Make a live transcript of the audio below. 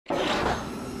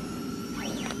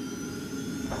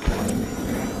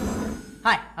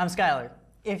Hi, I'm Skylar.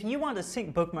 If you want to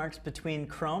sync bookmarks between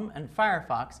Chrome and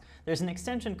Firefox, there's an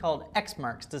extension called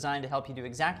Xmarks designed to help you do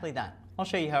exactly that. I'll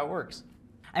show you how it works.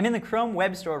 I'm in the Chrome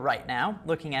web store right now,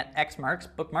 looking at Xmarks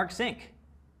Bookmark Sync.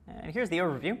 And here's the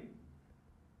overview.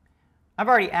 I've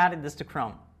already added this to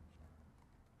Chrome.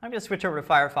 I'm going to switch over to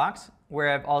Firefox, where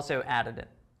I've also added it.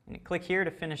 And click here to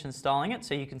finish installing it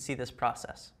so you can see this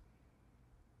process.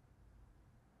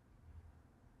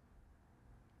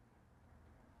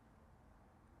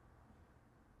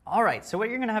 All right, so what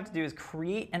you're going to have to do is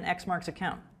create an Xmarks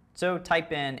account. So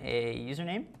type in a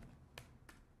username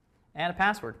and a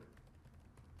password.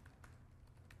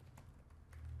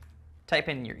 Type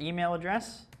in your email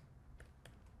address.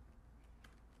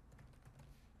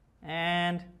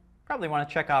 And probably want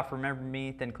to check off Remember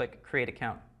Me, then click Create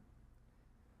Account.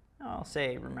 I'll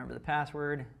say remember the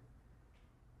password.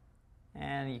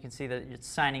 And you can see that it's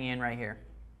signing in right here.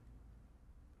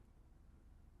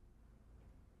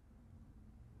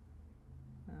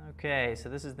 Okay, so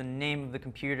this is the name of the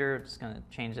computer. I'm just going to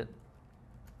change it.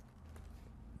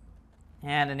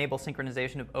 And enable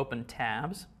synchronization of open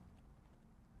tabs.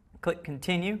 Click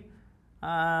Continue. We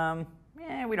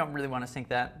don't really want to sync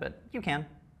that, but you can.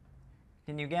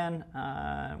 Continue again.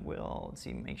 Let's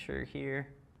see, make sure here.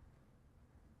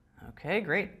 Okay,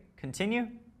 great. Continue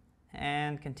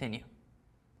and continue.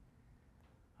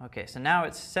 Okay, so now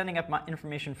it's setting up my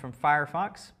information from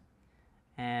Firefox.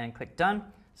 And click Done.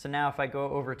 So now if I go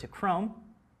over to Chrome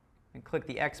and click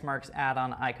the Xmarks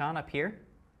add-on icon up here,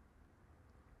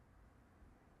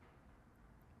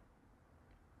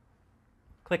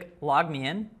 click Log Me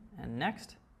In and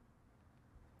Next,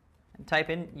 and type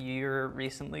in your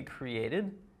recently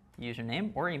created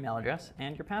username or email address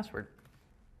and your password.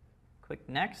 Click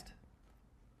Next.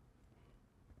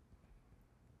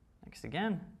 Next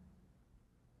again.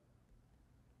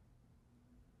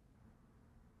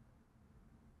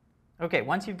 Okay,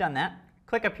 once you've done that,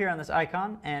 click up here on this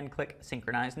icon and click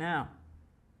Synchronize Now.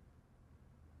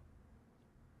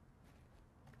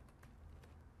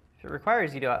 If it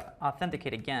requires you to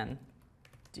authenticate again,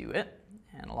 do it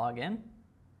and log in.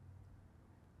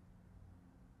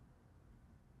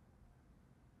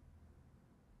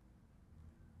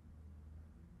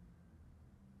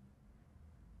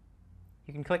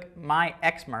 You can click My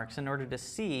Xmarks in order to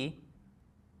see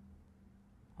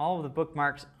all of the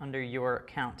bookmarks under your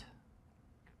account.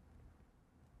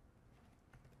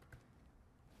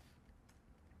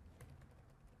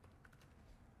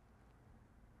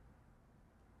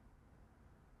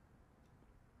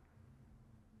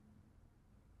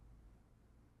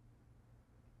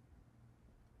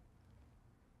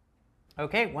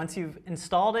 Okay, once you've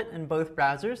installed it in both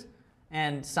browsers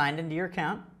and signed into your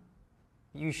account,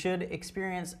 you should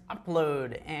experience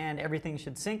upload and everything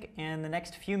should sync in the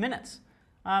next few minutes.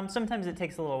 Sometimes it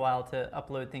takes a little while to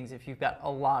upload things if you've got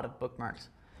a lot of bookmarks.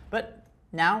 But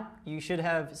now you should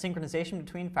have synchronization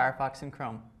between Firefox and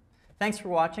Chrome. Thanks for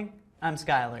watching. I'm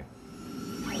Skylar.